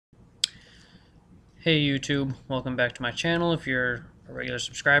Hey YouTube, welcome back to my channel. If you're a regular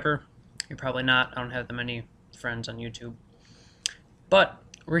subscriber, you're probably not. I don't have that many friends on YouTube. But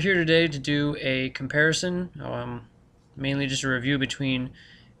we're here today to do a comparison, mainly just a review between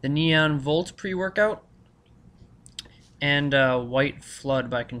the Neon Volt pre-workout and White Flood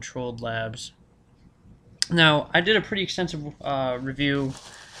by Controlled Labs. Now, I did a pretty extensive review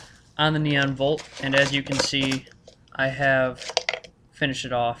on the Neon Volt, and as you can see, I have finished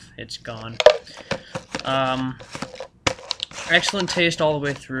it off. It's gone. Excellent taste all the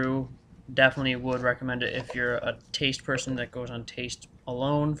way through. Definitely would recommend it if you're a taste person that goes on taste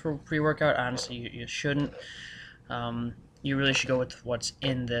alone for pre-workout. Honestly, you shouldn't. You really should go with what's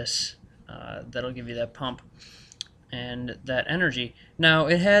in this. That'll give you that pump and that energy. Now,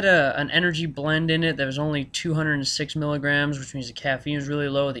 it had an energy blend in it that was only 206 milligrams, which means the caffeine was really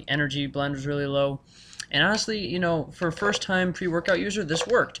low, the energy blend was really low. And honestly, you know, for a first-time pre-workout user, this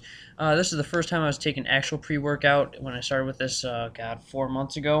worked. This is the first time I was taking actual pre-workout when I started with this, 4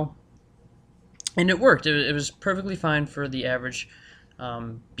 months ago. And it worked. It was perfectly fine for the average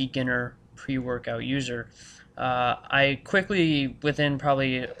beginner pre-workout user. I quickly, within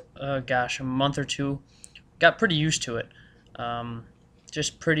probably, a month or two, got pretty used to it.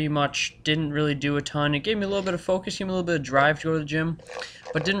 Just pretty much didn't really do a ton. It gave me a little bit of focus, gave me a little bit of drive to go to the gym,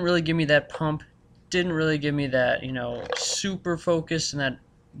 but didn't really give me that pump. Didn't really give me that, you know, super focus and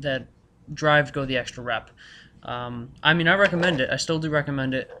that drive to go the extra rep. I mean, I recommend it. I still do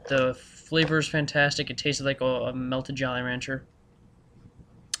recommend it. The flavor is fantastic. It tasted like a melted Jolly Rancher.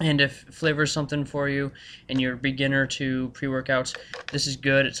 And if flavor is something for you and you're a beginner to pre-workouts, this is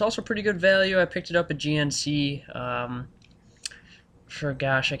good. It's also pretty good value. I picked it up at GNC for,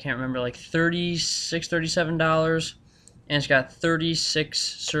 I can't remember, like $36, $37. And it's got 36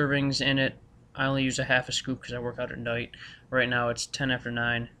 servings in it. I only use a half a scoop because I work out at night. Right now it's 10 after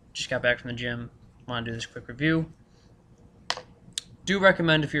 9. Just got back from the gym. Want to do this quick review. Do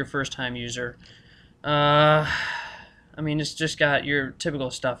recommend if you're a first-time user. I mean, it's just got your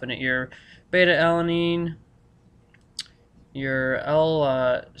typical stuff in it. Your beta-alanine, your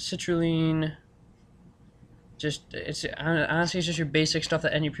L-citrulline. Honestly, it's just your basic stuff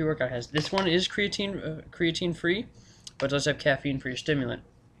that any pre-workout has. This one is creatine-free, but it does have caffeine for your stimulant.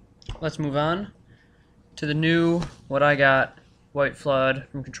 Let's move on to the new, what I got, White Flood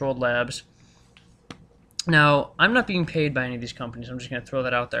from Controlled Labs. Now, I'm not being paid by any of these companies. I'm just going to throw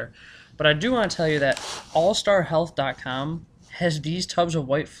that out there. But I do want to tell you that allstarhealth.com has these tubs of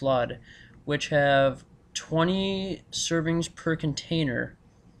White Flood, which have 20 servings per container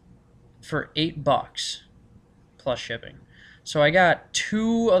for $8 plus shipping. So I got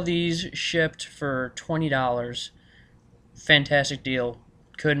 2 of these shipped for $20. Fantastic deal.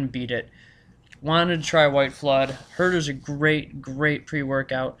 Couldn't beat it. Wanted to try White Flood. Heard it was a great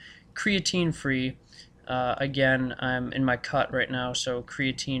pre-workout. Creatine free. Again, I'm in my cut right now, so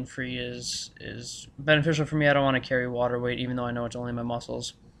creatine free is beneficial for me. I don't want to carry water weight, even though I know it's only my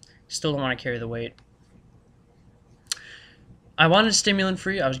muscles. Still don't want to carry the weight. I wanted stimulant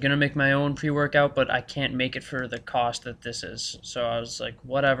free. I was going to make my own pre-workout, but I can't make it for the cost that this is. So I was like,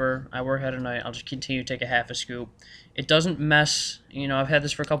 whatever. I work out at night. I'll just continue to take a half a scoop. It doesn't mess, you know, I've had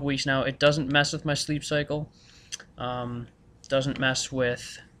this for a couple weeks now. It doesn't mess with my sleep cycle. Doesn't mess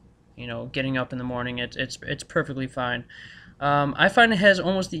with, you know, getting up in the morning. It's perfectly fine. I find it has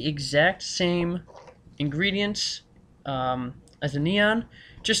almost the exact same ingredients as the Neon,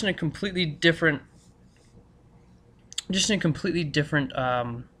 just in a completely different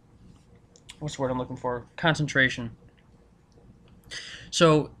what's the word I'm looking for? Concentration.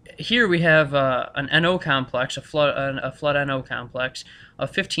 So here we have an NO complex, a flood NO complex of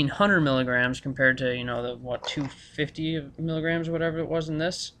 1,500 milligrams compared to, you know, the 250 milligrams or whatever it was in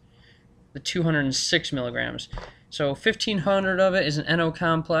this, the 206 milligrams. So 1,500 of it is an NO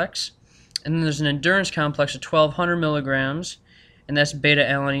complex, and then there's an endurance complex of 1,200 milligrams, and that's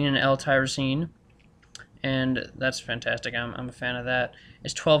beta-alanine and L-tyrosine. And that's fantastic. I'm a fan of that.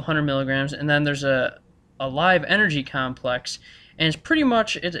 It's 1,200 milligrams, and then there's a live energy complex, and it's pretty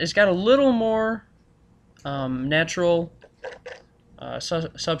much it's got a little more natural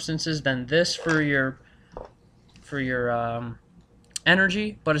substances than this for your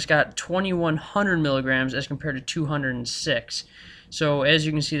energy, but it's got 2,100 milligrams as compared to 206. So as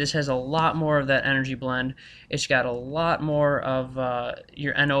you can see, this has a lot more of that energy blend. It's got a lot more of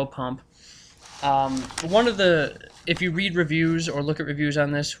your NO pump. If you read reviews or look at reviews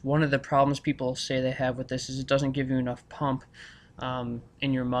on this, one of the problems people say they have with this is it doesn't give you enough pump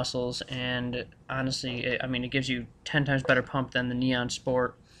in your muscles, and honestly, it gives you 10 times better pump than the Neon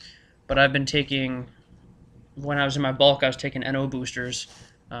Sport. But I've been taking, when I was in my bulk, I was taking NO boosters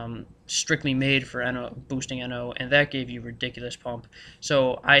strictly made for NO, boosting NO, and that gave you ridiculous pump.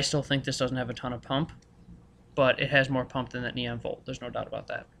 So I still think this doesn't have a ton of pump, but it has more pump than that Neon Volt. There's no doubt about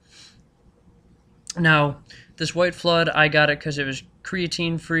that. Now, this White Flood, I got it because it was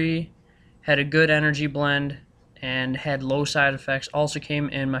creatine free, had a good energy blend, and had low side effects. Also came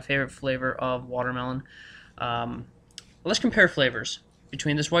in my favorite flavor of watermelon. Let's compare flavors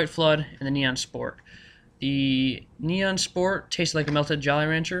between this White Flood and the Neon Sport. The Neon Sport tastes like a melted Jolly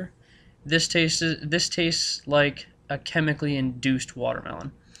Rancher. This tastes like a chemically induced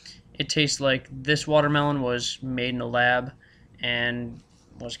watermelon. It tastes like this watermelon was made in a lab and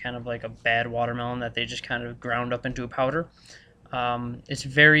was kind of like a bad watermelon that they just kind of ground up into a powder. It's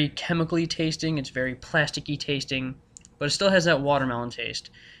very chemically tasting. It's very plasticky tasting, but it still has that watermelon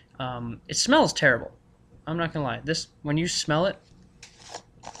taste. It smells terrible. I'm not gonna lie. This, when you smell it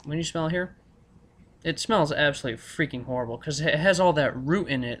here, it smells absolutely freaking horrible because it has all that root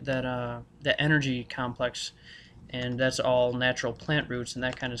in it, that energy complex, and that's all natural plant roots, and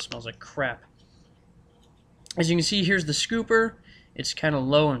that kind of smells like crap. As you can see, here's the scooper. It's kind of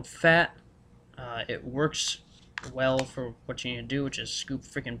low in fat. It works well for what you need to do, which is scoop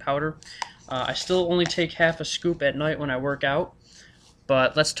freaking powder. I still only take half a scoop at night when I work out,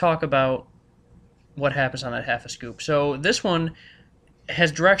 but let's talk about what happens on that half a scoop. So this one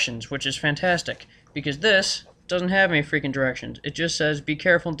has directions, which is fantastic, because this doesn't have any freaking directions. It just says, be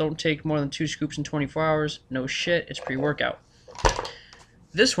careful, don't take more than 2 scoops in 24 hours. No shit, it's pre-workout.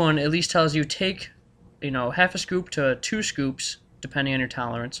 This one at least tells you take, half a scoop to 2 scoops, depending on your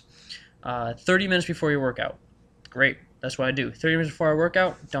tolerance, 30 minutes before your workout. Great, that's what I do. 30 minutes before I work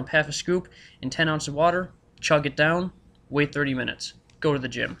out, dump half a scoop in 10 ounces of water, chug it down, wait 30 minutes, go to the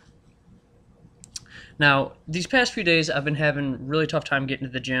gym. Now, these past few days, I've been having really tough time getting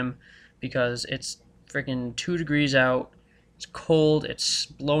to the gym because it's freaking 2 degrees out, it's cold, it's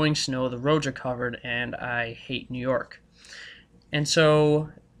blowing snow, the roads are covered, and I hate New York. And so,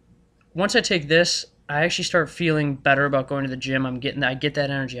 once I take this, I actually start feeling better about going to the gym. I get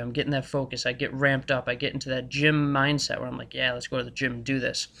that energy, I'm getting that focus, I get ramped up, I get into that gym mindset where I'm like, yeah, let's go to the gym and do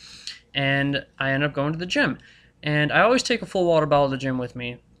this. And I end up going to the gym. And I always take a full water bottle to the gym with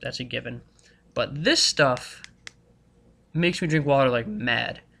me, that's a given. But this stuff makes me drink water like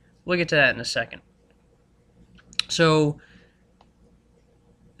mad. We'll get to that in a second. So,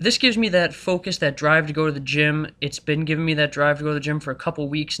 this gives me that focus, that drive to go to the gym. It's been giving me that drive to go to the gym for a couple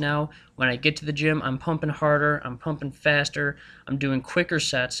weeks now. When I get to the gym, I'm pumping harder, I'm pumping faster, I'm doing quicker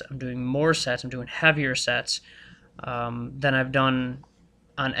sets, I'm doing more sets, I'm doing heavier sets than I've done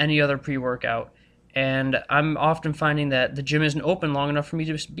on any other pre-workout. And I'm often finding that the gym isn't open long enough for me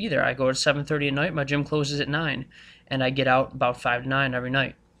to be there. I go at 7:30 at night, my gym closes at 9, and I get out about 5 to 9 every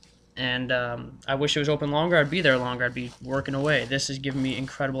night. And I wish it was open longer. I'd be there longer. I'd be working away. This is giving me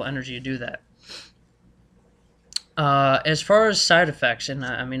incredible energy to do that. As far as side effects, and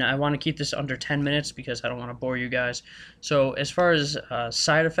I want to keep this under 10 minutes because I don't want to bore you guys. So as far as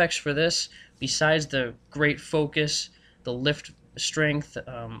side effects for this, besides the great focus, the lift strength,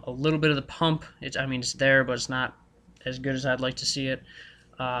 a little bit of the pump, it's there, but it's not as good as I'd like to see it.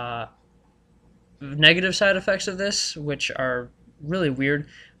 Negative side effects of this, which are really weird,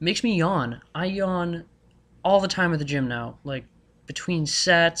 makes me yawn. I yawn all the time at the gym now, like between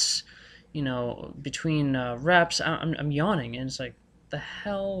sets, between reps, I'm yawning, and it's like, the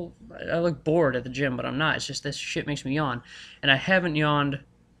hell, I look bored at the gym, but I'm not. It's just this shit makes me yawn, and I haven't yawned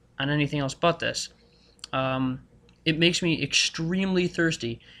on anything else but this. It makes me extremely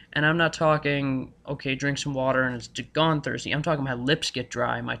thirsty, and I'm not talking, okay, drink some water and it's gone thirsty. I'm talking my lips get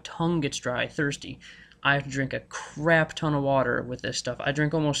dry, my tongue gets dry, thirsty. I have to drink a crap ton of water with this stuff. I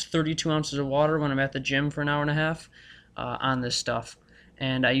drink almost 32 ounces of water when I'm at the gym for an hour and a half on this stuff.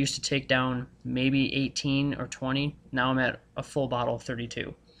 And I used to take down maybe 18 or 20. Now I'm at a full bottle of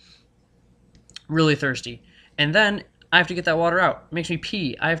 32. Really thirsty. And then I have to get that water out. It makes me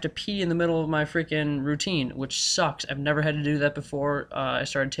pee. I have to pee in the middle of my freaking routine, which sucks. I've never had to do that before I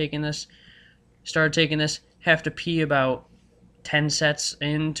started taking this. Have to pee about 10 sets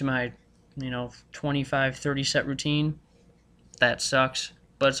into my 25, 30 set routine. That sucks,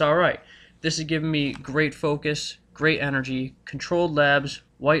 but it's alright. This is giving me great focus, great energy, controlled labs,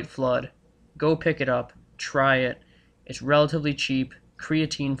 White Flood. Go pick it up, try it. It's relatively cheap,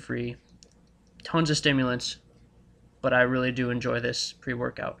 creatine free, tons of stimulants, but I really do enjoy this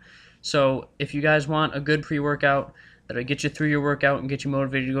pre-workout. So if you guys want a good pre-workout that'll get you through your workout and get you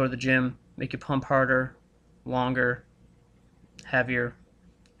motivated to go to the gym, make you pump harder, longer, heavier,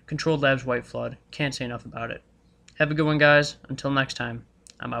 Controlled Labs White Flood. Can't say enough about it. Have a good one, guys. Until next time,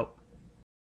 I'm out.